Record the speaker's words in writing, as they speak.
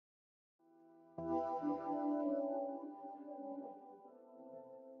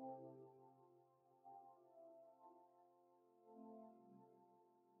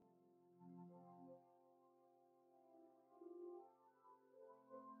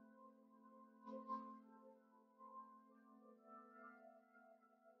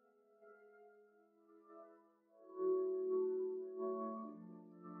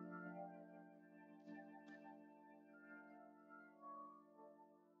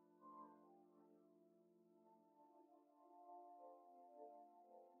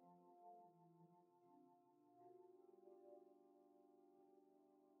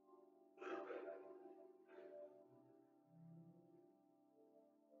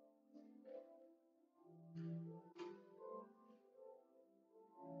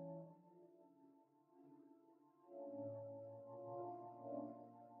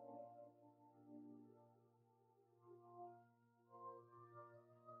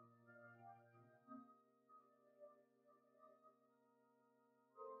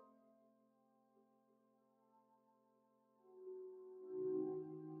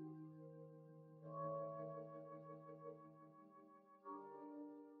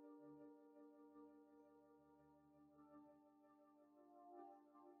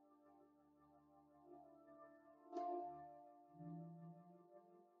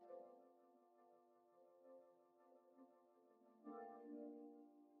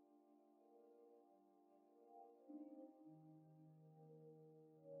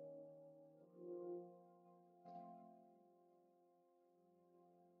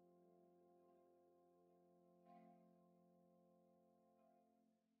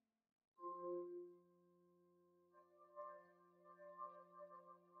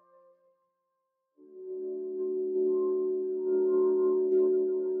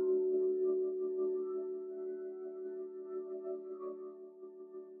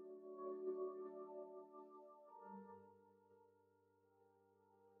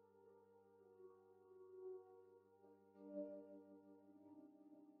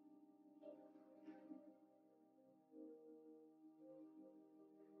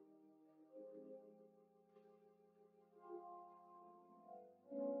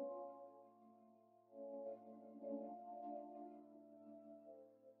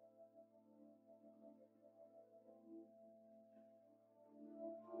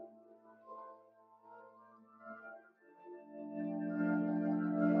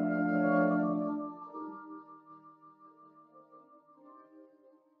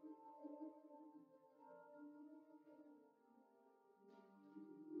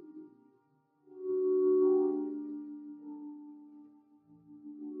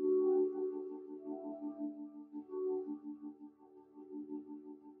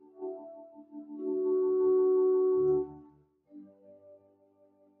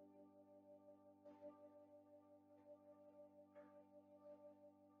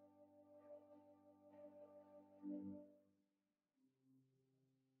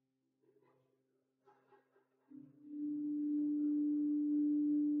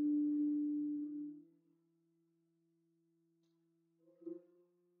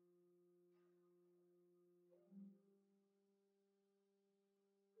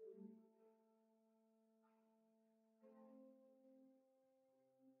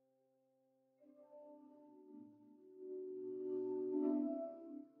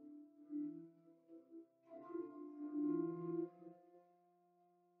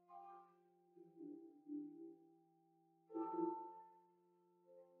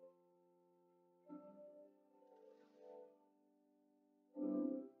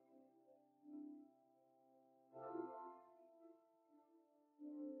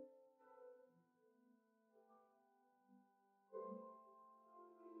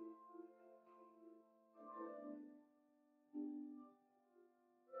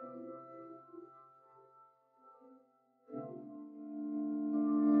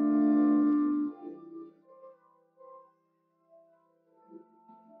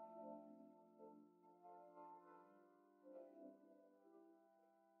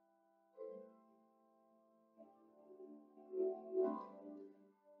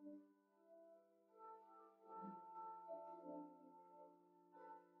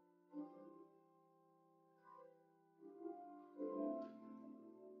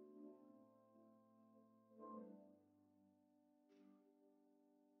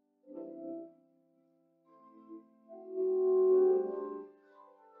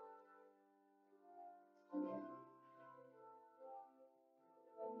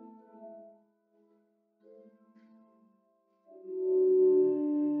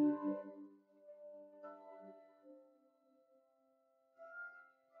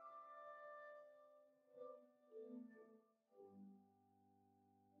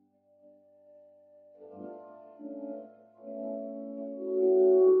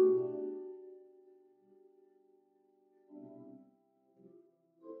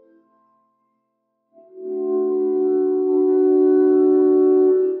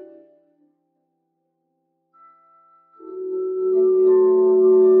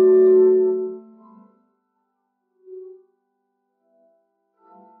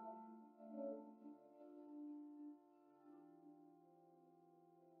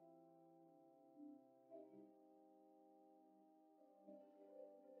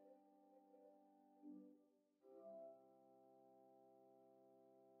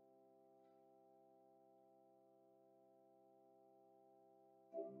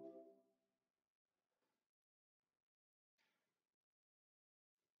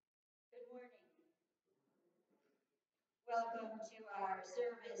Welcome to our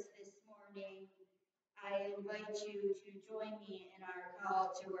service this morning. I invite you to join me in our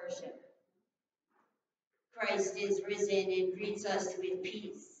call to worship. Christ is risen and greets us with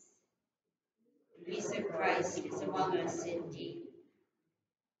peace. The peace of Christ is among us indeed.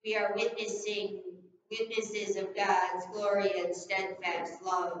 We are witnesses of God's glory and steadfast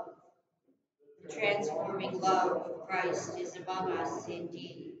love. The transforming love of Christ is among us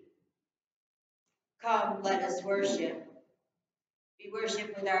indeed. Come, let us worship. We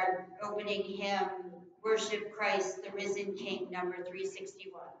worship with our opening hymn, Worship Christ, the Risen King, number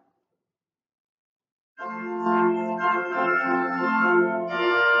 361.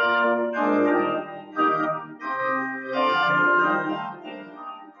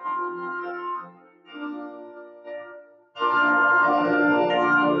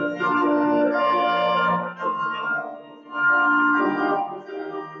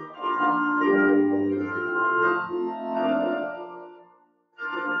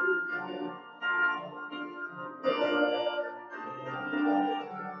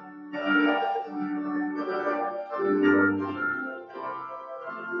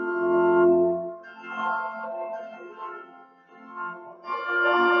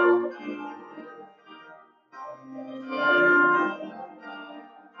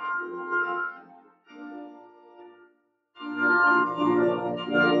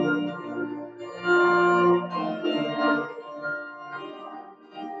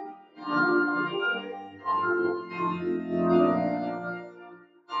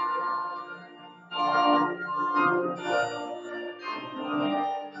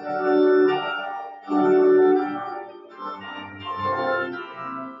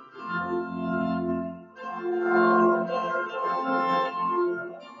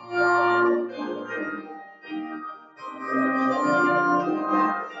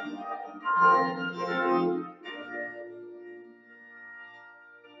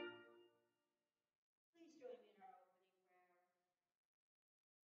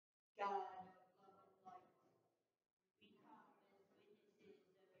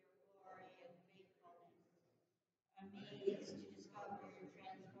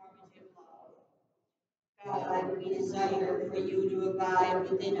 God, we desire for you to abide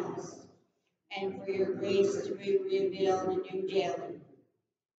within us, and for your grace to be revealed anew daily.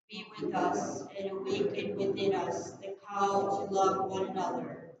 Be with us and awaken within us the call to love one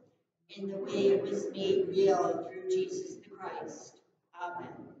another in the way it was made real through Jesus the Christ. Amen.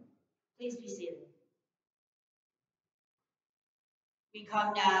 Please be seated. We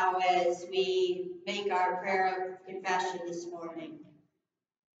come now as we make our prayer of confession this morning.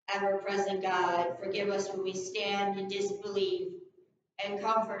 Ever-present God, forgive us when we stand in disbelief, and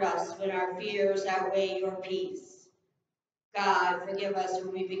comfort us when our fears outweigh your peace. God, forgive us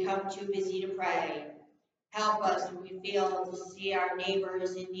when we become too busy to pray. Help us when we fail to see our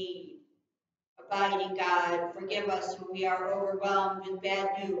neighbors in need. Abiding God, forgive us when we are overwhelmed with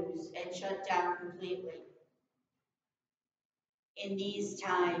bad news and shut down completely. In these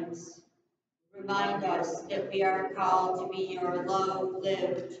times, remind us that we are called to be your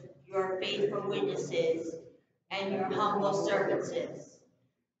love-lived, your faithful witnesses, and your humble servants.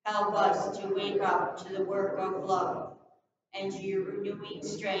 Help us to wake up to the work of love and to your renewing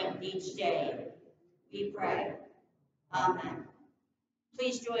strength each day. We pray. Amen.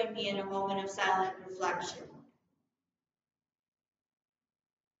 Please join me in a moment of silent reflection.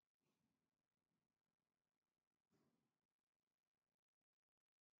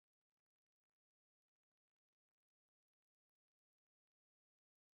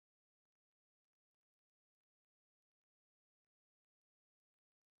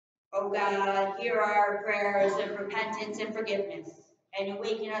 O God, hear our prayers of repentance and forgiveness, and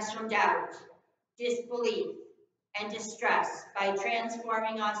awaken us from doubt, disbelief, and distress by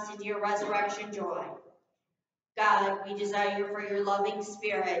transforming us into your resurrection joy. God, we desire for your loving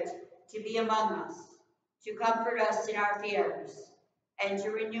spirit to be among us, to comfort us in our fears, and to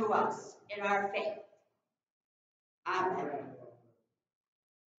renew us in our faith. Amen.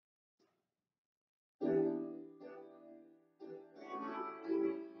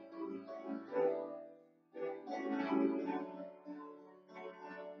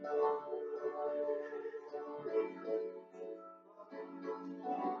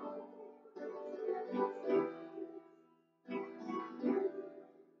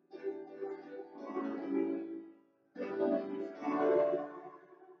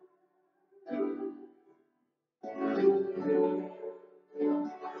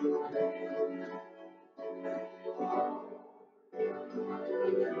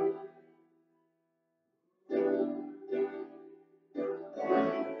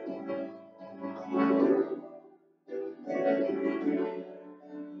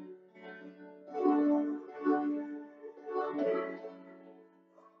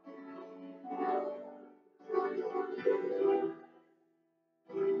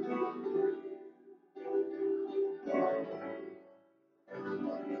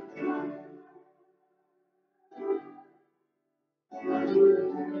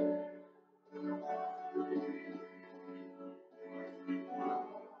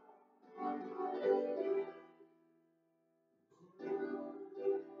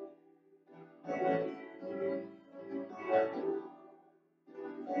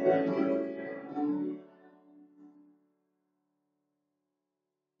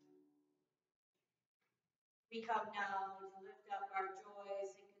 come now to lift up our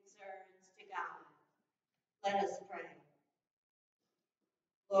joys and concerns to God. Let us pray.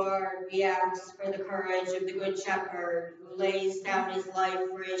 Lord, we ask for the courage of the Good Shepherd who lays down his life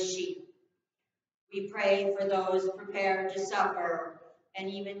for his sheep. We pray for those prepared to suffer and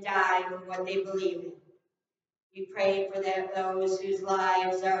even die for what they believe in. We pray for those whose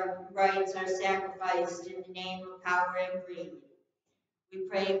lives or rights are sacrificed in the name of power and greed. We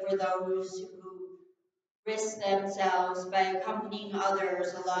pray for those who risk themselves by accompanying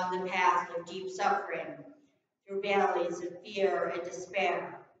others along the path of deep suffering through valleys of fear and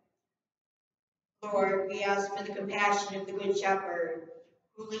despair. Lord, we ask for the compassion of the Good Shepherd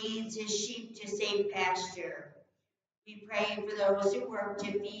who leads his sheep to safe pasture. We pray for those who work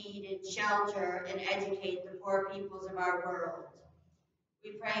to feed and shelter and educate the poor peoples of our world.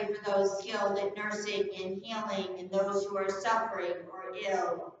 We pray for those skilled at nursing and healing and those who are suffering or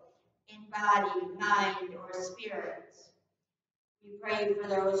ill in body, mind, or spirit. We pray for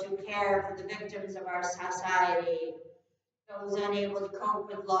those who care for the victims of our society, those unable to cope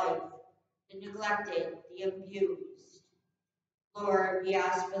with life, the neglected, the abused. Lord, we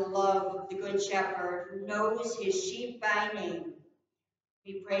ask for the love of the Good Shepherd who knows his sheep by name.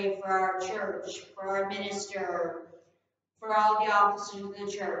 We pray for our church, for our minister, for all the officers of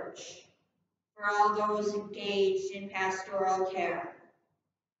the church, for all those engaged in pastoral care.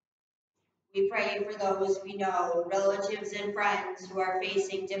 We pray for those we know, relatives and friends who are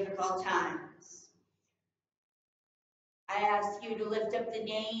facing difficult times. I ask you to lift up the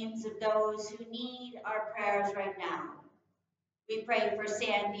names of those who need our prayers right now. We pray for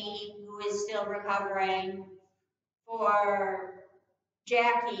Sandy, who is still recovering, for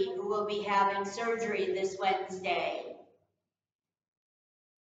Jackie, who will be having surgery this Wednesday.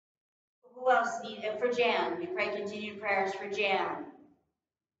 Who else needs it? For Jan, we pray continued prayers for Jan.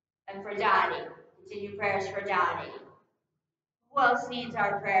 And for Dottie, continued prayers for Dottie. Who else needs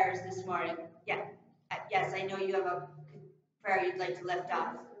our prayers this morning? Yeah. Yes, I know you have a prayer you'd like to lift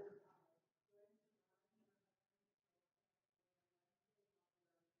up.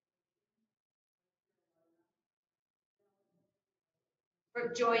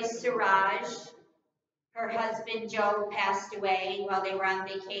 For Joyce Siraj, her husband Joe passed away while they were on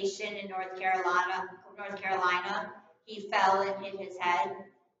vacation in North Carolina. He fell and hit his head.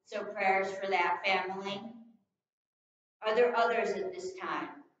 So prayers for that family. Are there others at this time?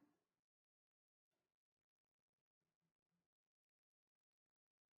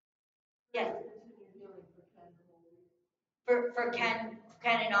 Yes. For Ken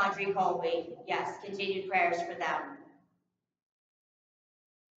and Audrey Colby. Yes, continued prayers for them.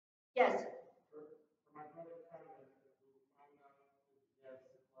 Yes.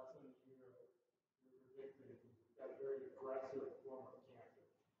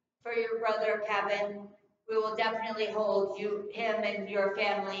 For your brother Kevin, we will definitely hold him and your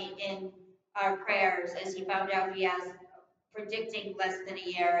family in our prayers as he found out he has predicting less than a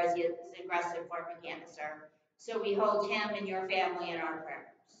year as his aggressive form of cancer. So we hold him and your family in our prayers.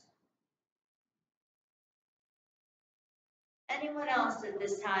 Anyone else at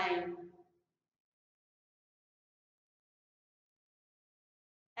this time?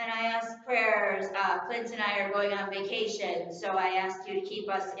 And I ask prayers, Clint and I are going on vacation, so I ask you to keep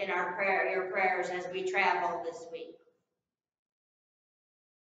us in your prayers as we travel this week.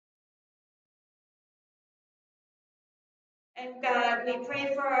 And God, we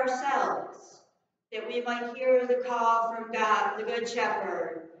pray for ourselves, that we might hear the call from God, the Good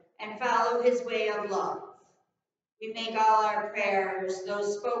Shepherd, and follow his way of love. We make all our prayers,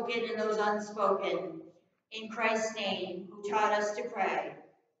 those spoken and those unspoken, in Christ's name, who taught us to pray,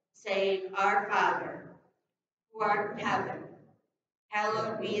 saying, Our Father, who art in heaven,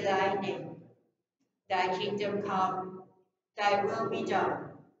 hallowed be thy name. Thy kingdom come, thy will be done,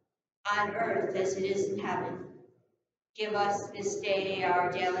 on earth as it is in heaven. Give us this day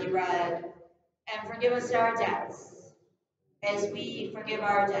our daily bread, and forgive us our debts, as we forgive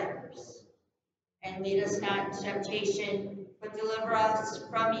our debtors. And lead us not into temptation, but deliver us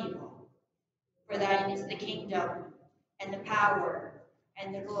from evil. For thine is the kingdom, and the power,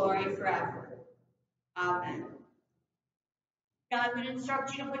 and the glory forever. Amen. Now I'm going to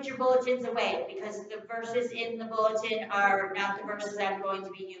instruct you to put your bulletins away, because the verses in the bulletin are not the verses I'm going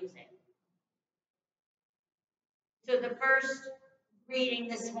to be using. So the first reading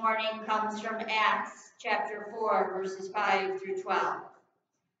this morning comes from Acts chapter 4, verses 5 through 12.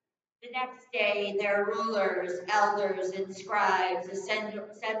 The next day, their rulers, elders, and scribes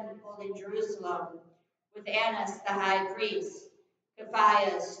assembled in Jerusalem with Annas the high priest,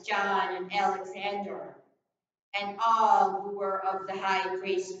 Caiaphas, John, and Alexander, and all who were of the high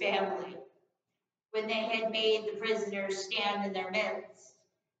priest's family. When they had made the prisoners stand in their midst,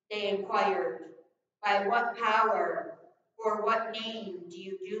 they inquired, "By what power or what name do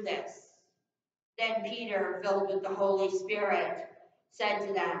you do this?" Then Peter, filled with the Holy Spirit, said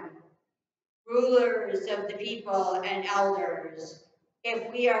to them, "Rulers of the people and elders,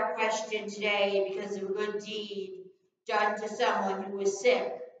 if we are questioned today because of a good deed done to someone who was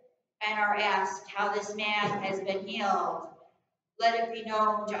sick, and are asked how this man has been healed, let it be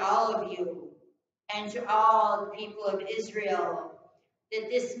known to all of you and to all the people of Israel that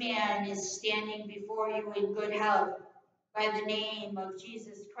this man is standing before you in good health by the name of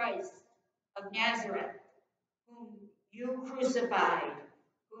Jesus Christ of Nazareth, whom you crucified,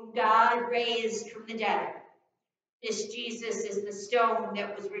 whom God raised from the dead. This Jesus is the stone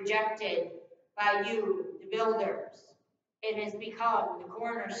that was rejected by you, the builders. It has become the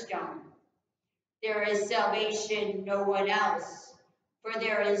cornerstone. There is salvation in no one else, for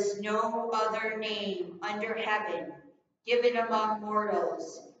there is no other name under heaven given among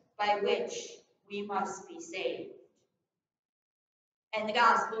mortals by which we must be saved." And the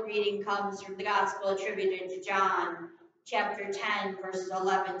gospel reading comes from the gospel attributed to John, chapter 10, verses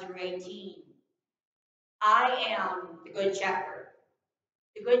 11 through 18. I am the good shepherd.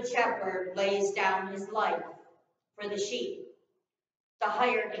 The good shepherd lays down his life for the sheep. The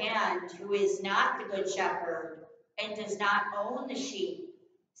hired hand, who is not the good shepherd and does not own the sheep,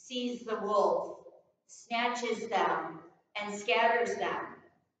 sees the wolf, snatches them, and scatters them.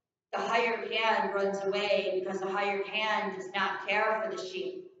 The hired hand runs away because the hired hand does not care for the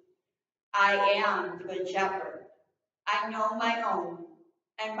sheep. I am the good shepherd. I know my own,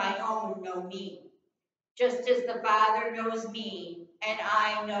 and my own know me, just as the Father knows me, and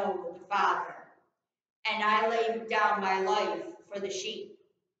I know the Father. And I lay down my life for the sheep.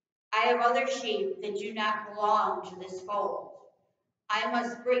 I have other sheep that do not belong to this fold. I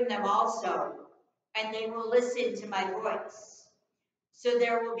must bring them also, and they will listen to my voice. So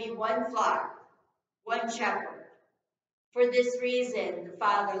there will be one flock, one shepherd. For this reason, the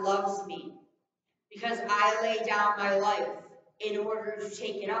Father loves me, because I lay down my life in order to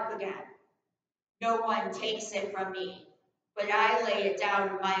take it up again. No one takes it from me, but I lay it down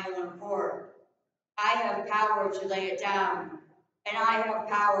of my own accord. I have power to lay it down, and I have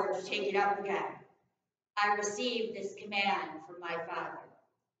power to take it up again. I received this command from my Father.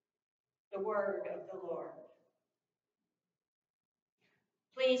 The word of the Lord.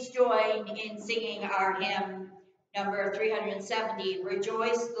 Please join in singing our hymn, number 370,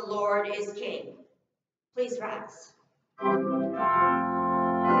 Rejoice, the Lord is King. Please rise.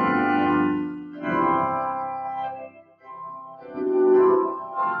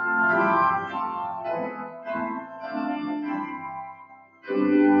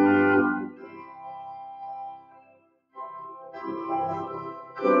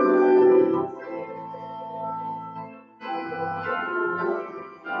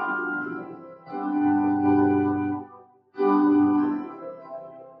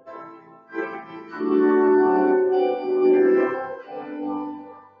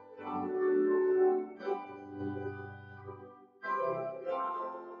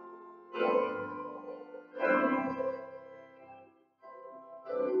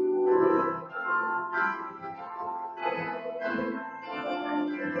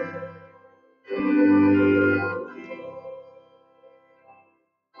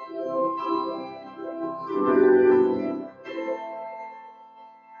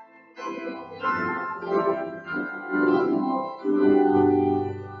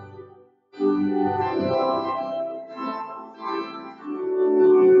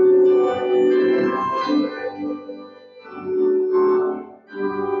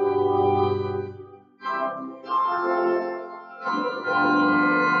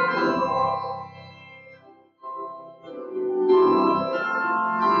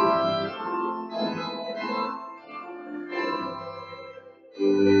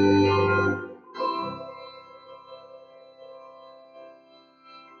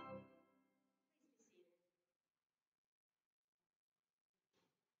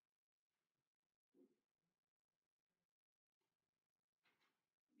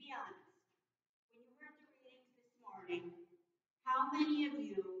 Be honest. When you heard the readings this morning, how many of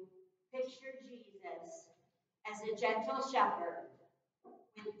you pictured Jesus as a gentle shepherd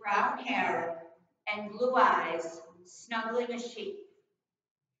with brown hair and blue eyes snuggling a sheep?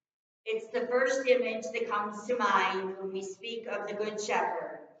 It's the first image that comes to mind when we speak of the Good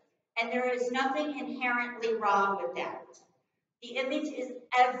Shepherd, and there is nothing inherently wrong with that. The image is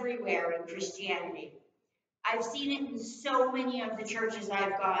everywhere in Christianity. I've seen it in so many of the churches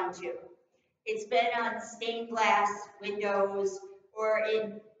I've gone to. It's been on stained glass windows or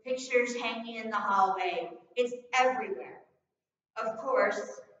in pictures hanging in the hallway. It's everywhere. Of course,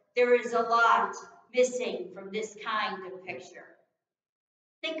 there is a lot missing from this kind of picture.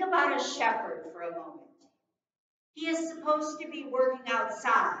 Think about a shepherd for a moment. He is supposed to be working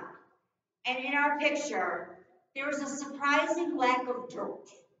outside, and in our picture, there is a surprising lack of dirt.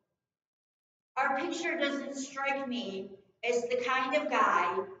 Our picture doesn't strike me as the kind of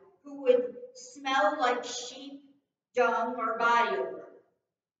guy who would smell like sheep, dung, or body odor.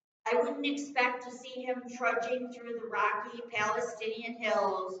 I wouldn't expect to see him trudging through the rocky Palestinian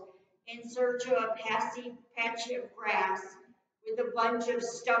hills in search of a passing patch of grass with a bunch of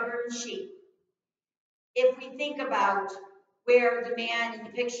stubborn sheep. If we think about where the man in the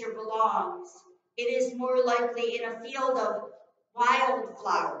picture belongs, it is more likely in a field of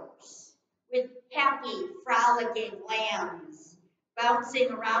wildflowers with happy, frolicking lambs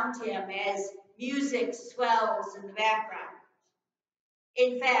bouncing around him as music swells in the background.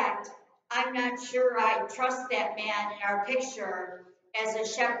 In fact, I'm not sure I trust that man in our picture as a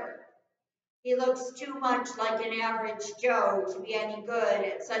shepherd. He looks too much like an average Joe to be any good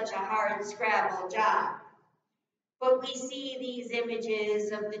at such a hard scrabble job. But we see these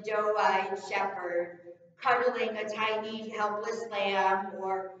images of the doe-eyed shepherd cuddling a tiny, helpless lamb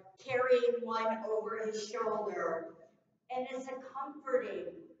or carrying one over his shoulder, and it's a comforting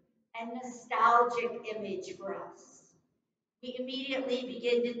and nostalgic image for us. We immediately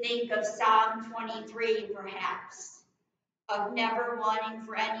begin to think of Psalm 23, perhaps, of never wanting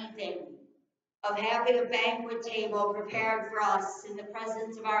for anything, of having a banquet table prepared for us in the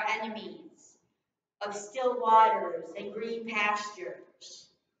presence of our enemies, of still waters and green pastures.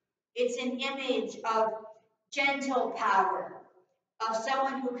 It's an image of gentle power, of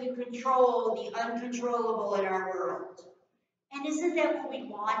someone who can control the uncontrollable in our world. And isn't that what we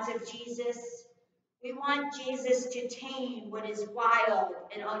want of Jesus? We want Jesus to tame what is wild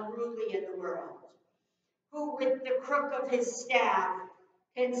and unruly in the world, who with the crook of his staff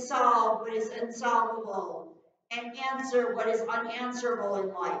can solve what is unsolvable and answer what is unanswerable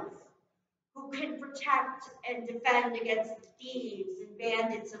in life, who can protect and defend against the thieves and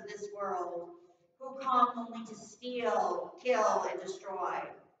bandits of this world, who come only to steal, kill, and destroy.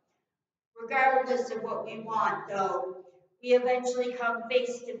 Regardless of what we want, though, we eventually come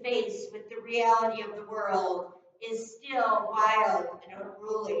face to face with the reality of the world is still wild and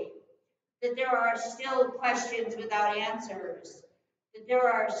unruly, that there are still questions without answers, that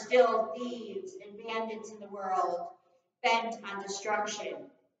there are still thieves and bandits in the world bent on destruction.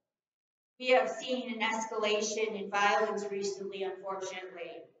 We have seen an escalation in violence recently,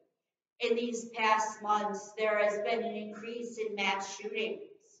 unfortunately. In these past months, there has been an increase in mass shootings.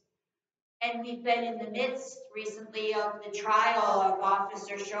 And we've been in the midst recently of the trial of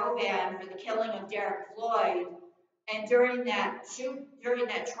Officer Chauvin for the killing of Derek Floyd. And during that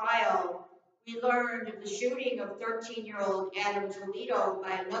trial, we learned of the shooting of 13-year-old Adam Toledo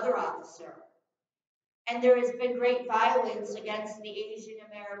by another officer. And there has been great violence against the Asian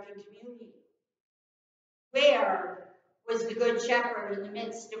American community. Where was the Good Shepherd in the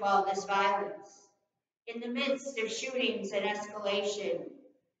midst of all this violence? In the midst of shootings and escalation?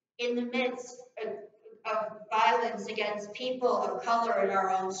 In the midst of violence against people of color in our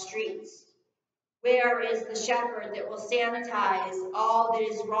own streets? Where is the shepherd that will sanitize all that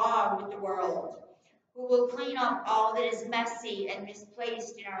is wrong with the world, who will clean up all that is messy and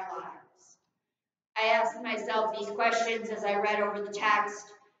misplaced in our lives? I asked myself these questions as I read over the text,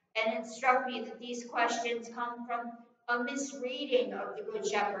 and it struck me that these questions come from a misreading of the Good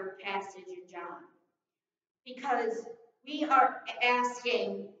Shepherd passage in John. Because we are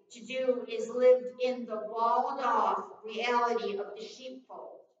asking to do is lived in the walled-off reality of the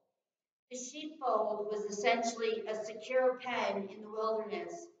sheepfold. The sheepfold was essentially a secure pen in the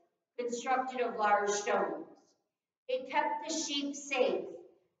wilderness, constructed of large stones. It kept the sheep safe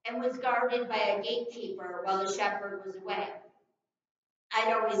and was guarded by a gatekeeper while the shepherd was away.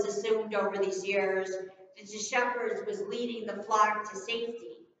 I'd always assumed over these years that the shepherd was leading the flock to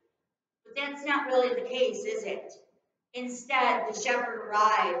safety. But that's not really the case, is it? Instead, the shepherd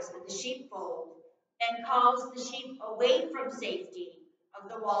arrives at the sheepfold and calls the sheep away from safety of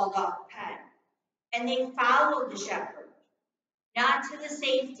the walled-off pen. And they follow the shepherd, not to the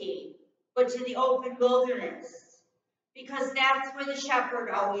safety, but to the open wilderness, because that's where the shepherd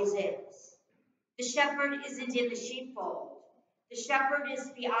always is. The shepherd isn't in the sheepfold. The shepherd is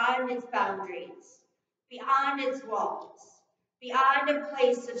beyond its boundaries, beyond its walls, beyond a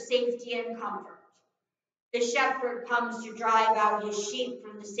place of safety and comfort. The shepherd comes to drive out his sheep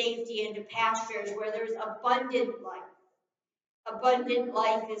from the safety into pastures where there's abundant life. Abundant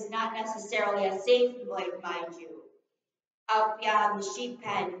life is not necessarily a safe life, mind you. Out beyond the sheep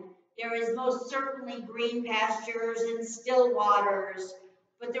pen, there is most certainly green pastures and still waters,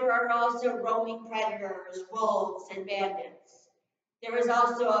 but there are also roaming predators, wolves, and bandits. There is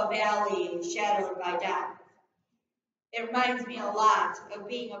also a valley shadowed by death. It reminds me a lot of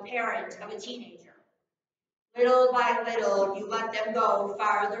being a parent of a teenager. Little by little, you let them go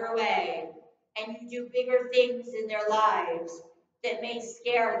farther away, and you do bigger things in their lives that may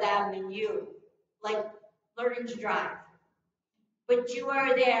scare them and you, like learning to drive. But you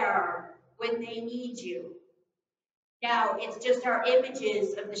are there when they need you. Now, it's just our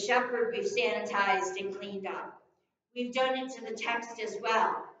images of the shepherd we've sanitized and cleaned up. We've done it to the text as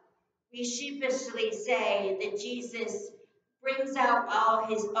well. We sheepishly say that Jesus brings out all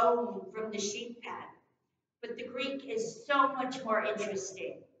his own from the sheep pen. But the Greek is so much more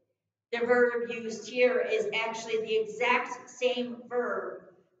interesting. The verb used here is actually the exact same verb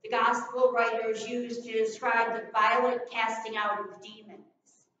the gospel writers used to describe the violent casting out of demons.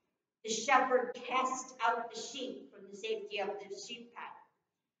 The shepherd cast out the sheep from the safety of the sheep pen.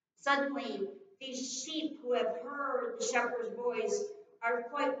 Suddenly, these sheep who have heard the shepherd's voice are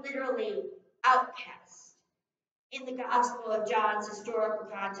quite literally outcast. In the Gospel of John's historical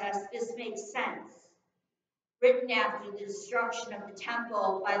context, this makes sense. Written after the destruction of the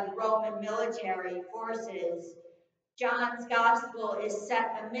temple by the Roman military forces, John's Gospel is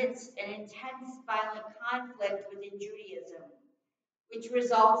set amidst an intense violent conflict within Judaism, which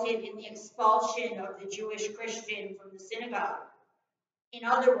resulted in the expulsion of the Jewish Christian from the synagogue. In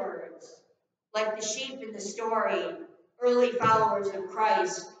other words, like the sheep in the story, early followers of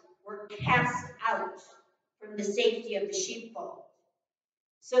Christ were cast out from the safety of the sheepfold.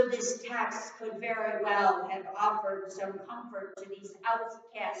 So this text could very well have offered some comfort to these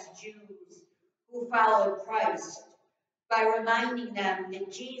outcast Jews who followed Christ by reminding them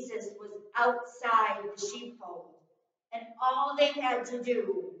that Jesus was outside the sheepfold, and all they had to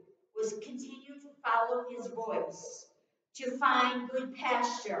do was continue to follow his voice, to find good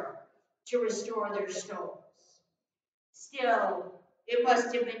pasture, to restore their souls. Still, it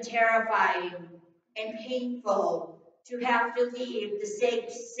must have been terrifying and painful to have to leave the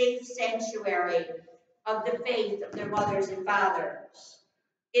safe sanctuary of the faith of their mothers and fathers.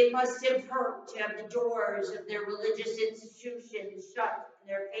 It must have hurt to have the doors of their religious institutions shut in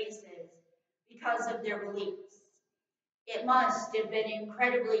their faces because of their beliefs. It must have been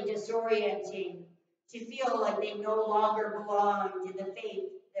incredibly disorienting to feel like they no longer belonged in the faith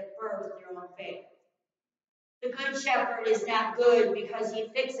that birthed their own faith. The Good Shepherd is not good because he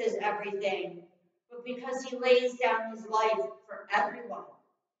fixes everything, but because he lays down his life for everyone,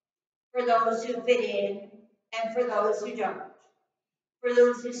 for those who fit in and for those who don't, for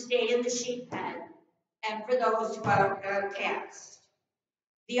those who stay in the sheep pen and for those who are outcast.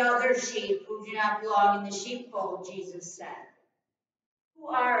 The other sheep who do not belong in the sheepfold, Jesus said. Who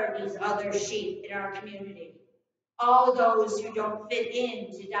are these other sheep in our community? All those who don't fit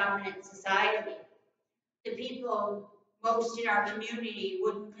into dominant society. The people most in our community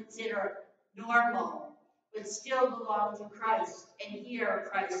wouldn't consider normal, but still belong to Christ and hear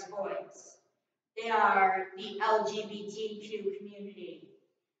Christ's voice. They are the LGBTQ community,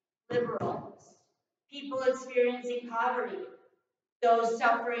 liberals, people experiencing poverty, those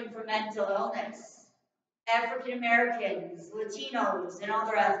suffering from mental illness, African Americans, Latinos, and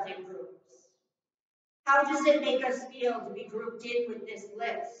other ethnic groups. How does it make us feel to be grouped in with this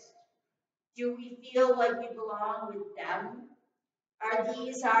list? Do we feel like we belong with them? Are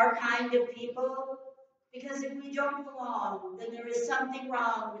these our kind of people? Because if we don't belong, then there is something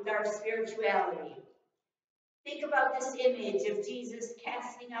wrong with our spirituality. Think about this image of Jesus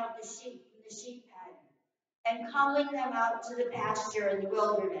casting out the sheep from the sheep pen and calling them out to the pasture in the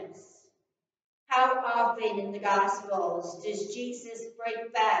wilderness. How often in the Gospels does Jesus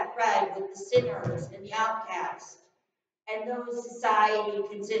break bread with the sinners and the outcast and those society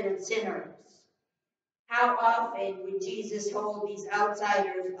considered sinners? How often would Jesus hold these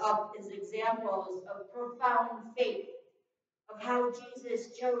outsiders up as examples of profound faith, of how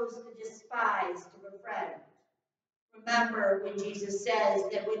Jesus chose the despised to befriend? Remember when Jesus says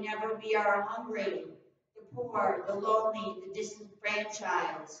that whenever we are hungry, the poor, the lonely, the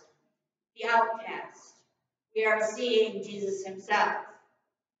disenfranchised, the outcast, we are seeing Jesus himself.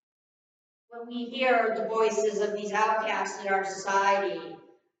 When we hear the voices of these outcasts in our society,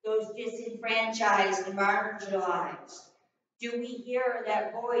 those disenfranchised and marginalized, do we hear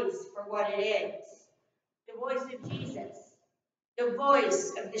that voice for what it is? The voice of Jesus, the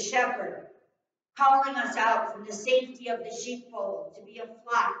voice of the shepherd, calling us out from the safety of the sheepfold to be a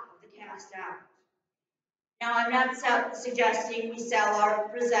flock of the cast out. Now, I'm not suggesting we sell our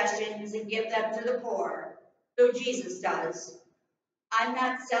possessions and give them to the poor. though Jesus does. I'm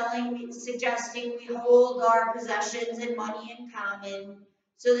not suggesting we hold our possessions and money in common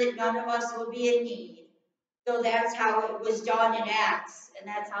so that none of us will be in need, though that's how it was done in Acts, and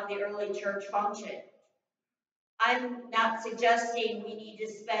that's how the early church functioned. I'm not suggesting we need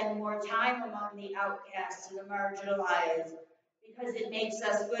to spend more time among the outcasts and the marginalized because it makes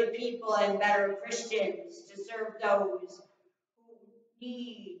us good people and better Christians to serve those who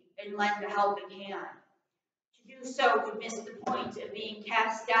need and lend a helping hand. To do so would miss the point of being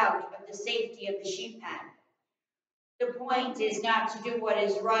cast out of the safety of the sheep pen. The point is not to do what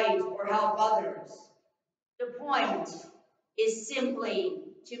is right or help others. The point is simply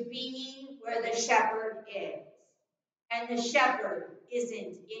to be where the shepherd is. And the shepherd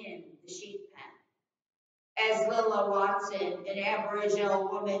isn't in the sheep pen. As Lilla Watson, an Aboriginal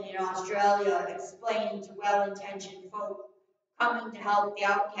woman in Australia, explained to well-intentioned folk coming to help the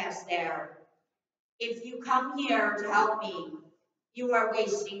outcast there, if you come here to help me, you are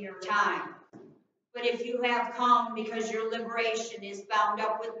wasting your time. But if you have come because your liberation is bound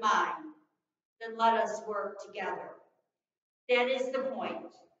up with mine, then let us work together. That is the point,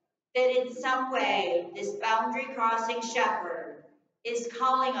 that in some way, this boundary crossing shepherd is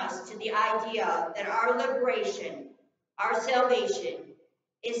calling us to the idea that our liberation, our salvation,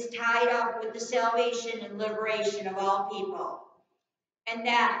 is tied up with the salvation and liberation of all people. And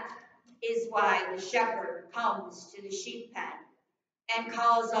that is why the shepherd comes to the sheep pen and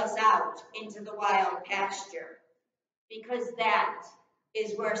calls us out into the wild pasture, because that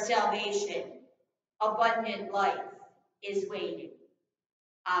is where salvation, abundant life, is waiting.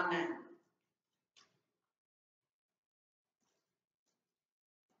 Amen.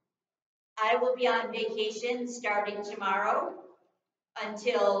 I will be on vacation starting tomorrow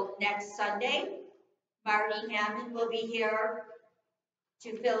until next Sunday. Marty Hammond will be here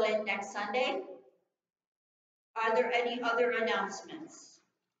to fill in next Sunday. Are there any other announcements?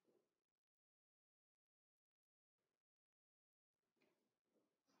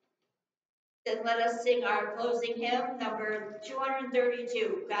 Then let us sing our closing hymn, number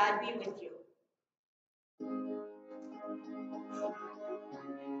 232, God Be With You.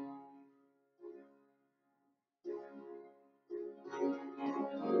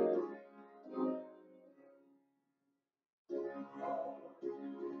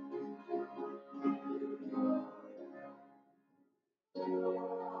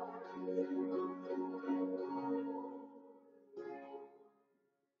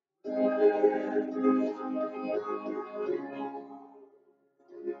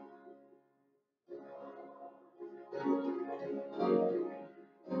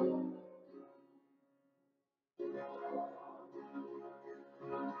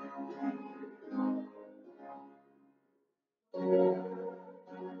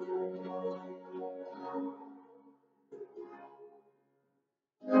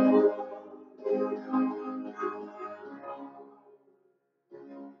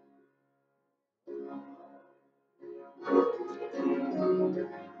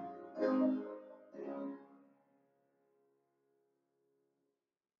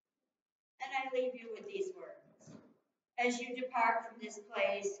 And I leave you with these words. As you depart from this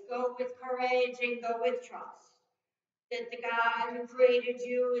place, go with courage and go with trust, that the God who created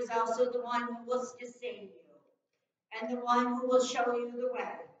you is also the one who will sustain you and the one who will show you the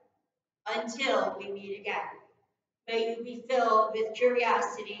way until we meet again. May you be filled with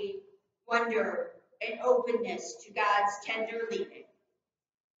curiosity, wonder, and openness to God's tender leading.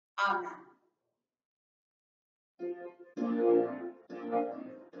 Amen.